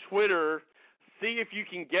on Twitter, see if you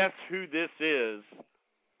can guess who this is.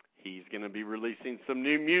 He's going to be releasing some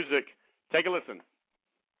new music. Take a listen.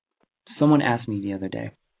 Someone asked me the other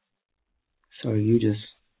day, so are you just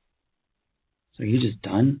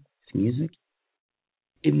done with music?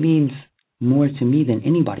 It means more to me than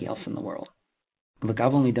anybody else in the world. Look,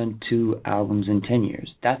 I've only done 2 albums in 10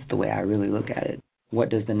 years. That's the way I really look at it. What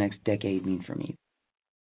does the next decade mean for me?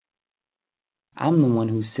 I'm the one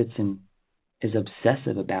who sits and is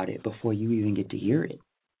obsessive about it before you even get to hear it.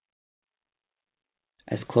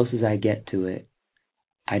 As close as I get to it,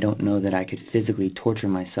 I don't know that I could physically torture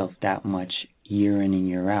myself that much year in and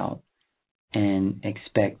year out and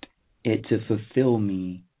expect it to fulfill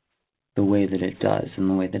me the way that it does and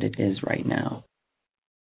the way that it is right now.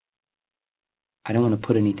 I don't want to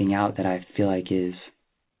put anything out that I feel like is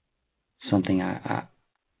something I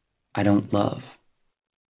don't love.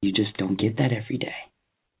 You just don't get that every day.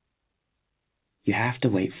 You have to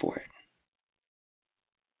wait for it.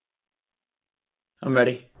 I'm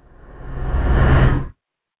ready.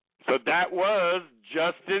 So that was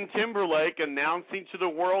Justin Timberlake announcing to the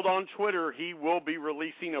world on Twitter he will be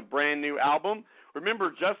releasing a brand new album. Remember,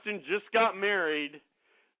 Justin just got married.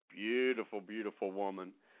 Beautiful, beautiful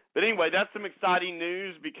woman. But anyway, that's some exciting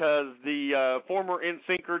news because the former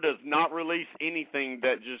NSYNCer does not release anything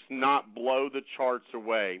that just not blow the charts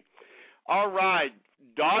away. All right,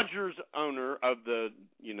 Dodgers owner of the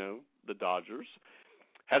Dodgers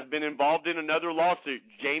has been involved in another lawsuit.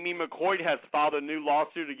 Jamie McCoy has filed a new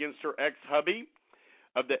lawsuit against her ex-hubby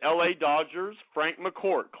of the L.A. Dodgers, Frank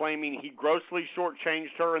McCourt, claiming he grossly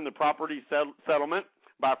shortchanged her in the property settlement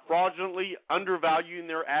by fraudulently undervaluing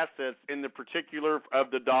their assets in the particular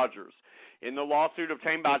of the Dodgers. In the lawsuit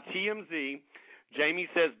obtained by TMZ, Jamie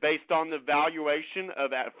says based on the valuation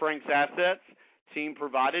of Frank's assets, team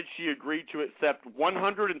provided, she agreed to accept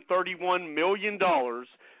 $131 million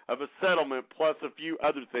of a settlement plus a few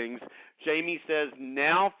other things. Jamie says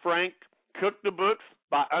now Frank cooked the books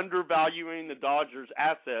by undervaluing the Dodgers'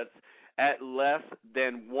 assets at less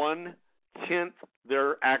than 1/10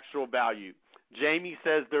 their actual value. Jamie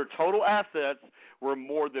says their total assets were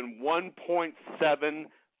more than $1.7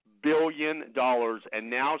 billion, and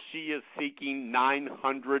now she is seeking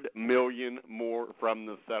 $900 million more from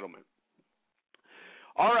the settlement.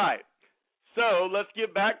 All right, so let's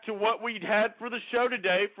get back to what we'd had for the show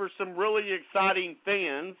today for some really exciting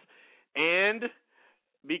fans. And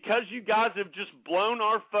because you guys have just blown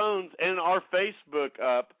our phones and our Facebook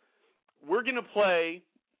up, we're going to play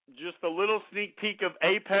just a little sneak peek of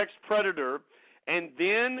Apex Predator, and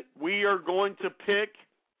then we are going to pick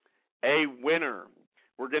a winner.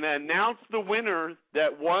 We're going to announce the winner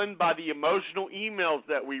that won by the emotional emails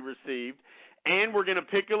that we received, and we're going to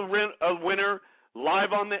pick a winner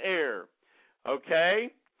live on the air,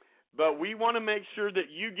 okay? But we want to make sure that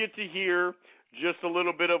you get to hear just a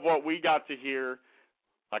little bit of what we got to hear.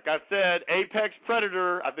 Like I said, Apex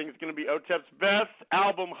Predator, I think it's going to be OTEP's best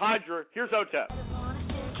album, Hydra. Here's OTEP.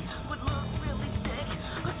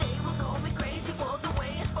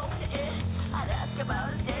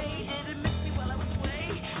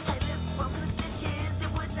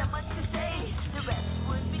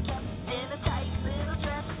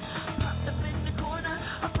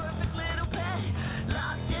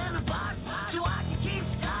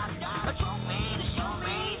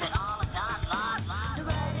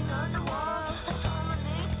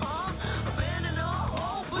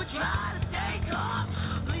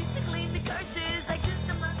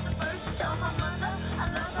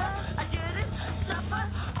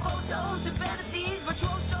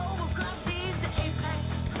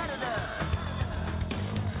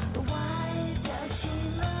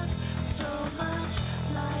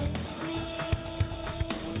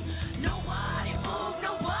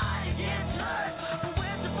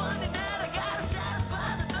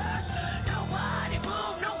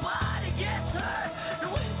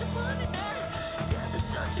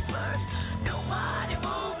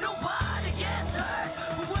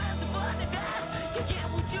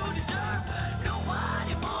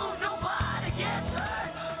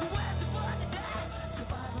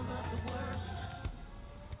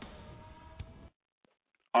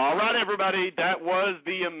 All right, everybody, that was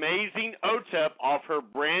the amazing OTEP off her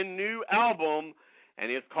brand new album, and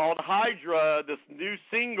it's called Hydra. This new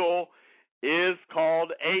single is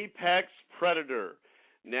called Apex Predator.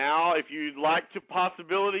 Now, if you'd like the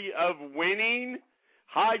possibility of winning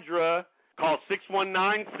Hydra, call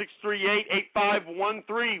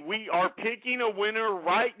 619-638-8513. We are picking a winner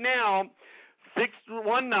right now,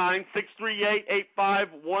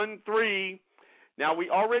 619-638-8513. Now, we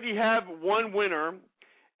already have one winner.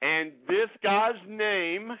 And this guy's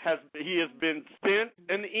name has been sent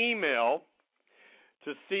an email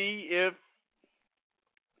to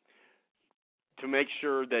make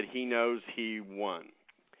sure that he knows he won.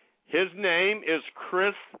 His name is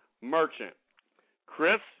Chris Merchant.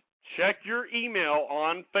 Chris, check your email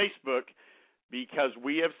on Facebook because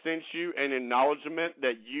we have sent you an acknowledgement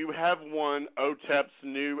that you have won OTEP's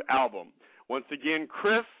new album. Once again,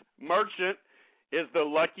 Chris Merchant is the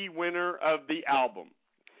lucky winner of the album.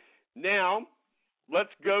 Now,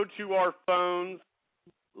 let's go to our phones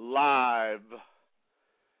live.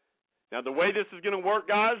 Now, the way this is going to work,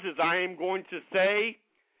 guys, is I am going to say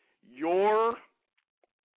your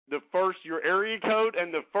area code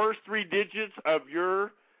and the first three digits of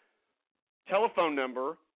your telephone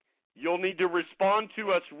number. You'll need to respond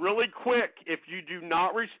to us really quick. If you do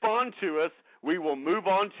not respond to us, we will move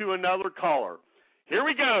on to another caller. Here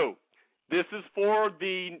we go. This is for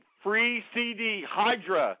the free CD,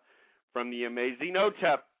 Hydra, from the amazing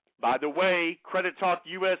OTEP. By the way, Credit Talk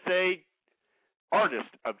USA Artist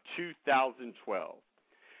of 2012.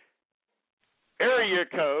 Area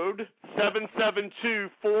code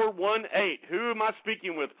 772418. Who am I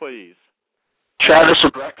speaking with, please? Travis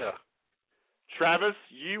Rebecca. Travis,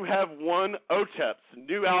 you have won OTEP's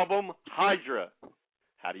new album, Hydra.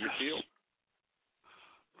 How do you feel?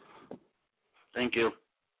 Thank you.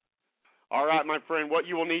 All right, my friend, what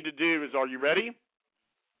you will need to do is, are you ready?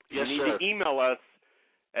 Yes, you need sir. to email us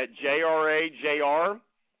at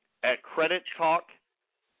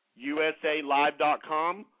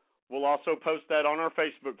jrajr@credittalkusalive.com. We'll also post that on our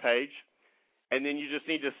Facebook page. And then you just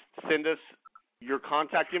need to send us your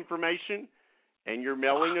contact information and your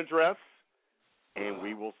mailing address, and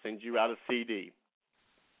we will send you out a CD.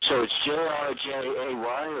 So it's JRJAY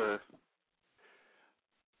or?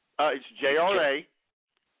 It's JRA.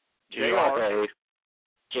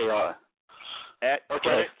 JR. At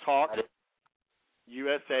okay.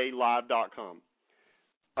 credittalkusalive.com.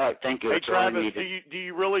 All right, thank you. Hey, That's all I Travis, needed. do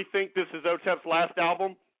you really think this is OTEP's last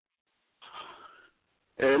album?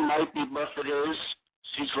 It might be, but it is.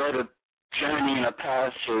 She's led a journey and a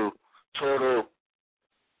path to total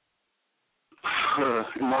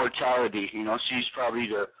immortality. You know, she's probably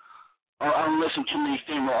I don't listen to many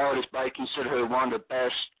female artists, but I consider her one of the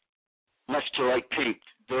best, next to like Pink.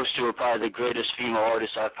 Those two are probably the greatest female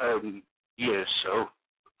artists I've heard in years, so.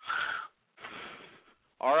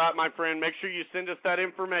 All right, my friend, make sure you send us that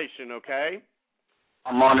information, okay?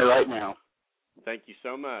 I'm on it right now. Thank you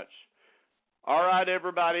so much. All right,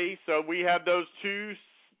 everybody, so we have those two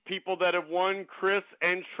people that have won, Chris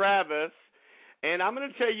and Travis, and I'm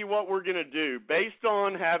going to tell you what we're going to do. Based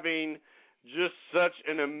on having just such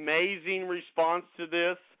an amazing response to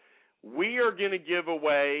this, we are going to give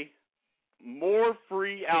away more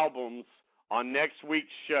free albums on next week's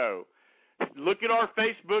show. Look at our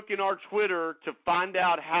Facebook and our Twitter to find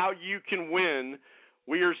out how you can win.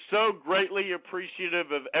 We are so greatly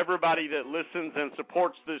appreciative of everybody that listens and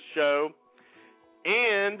supports this show.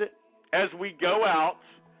 And as we go out,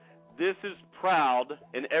 this is proud,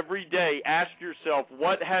 and every day ask yourself,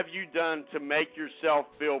 what have you done to make yourself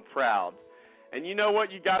feel proud? And you know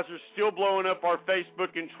what? You guys are still blowing up our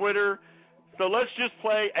Facebook and Twitter. So let's just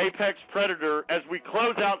play Apex Predator as we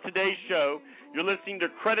close out today's show. You're listening to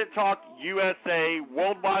Credit Talk USA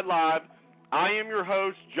Worldwide Live. I am your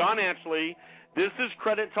host, John Ashley. This is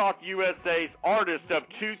Credit Talk USA's Artist of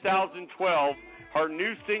 2012, her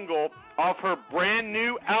new single off her brand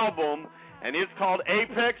new album, and it's called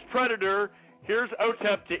Apex Predator. Here's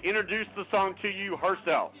OTEP to introduce the song to you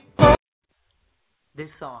herself. This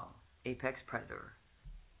song, Apex Predator,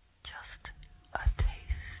 just a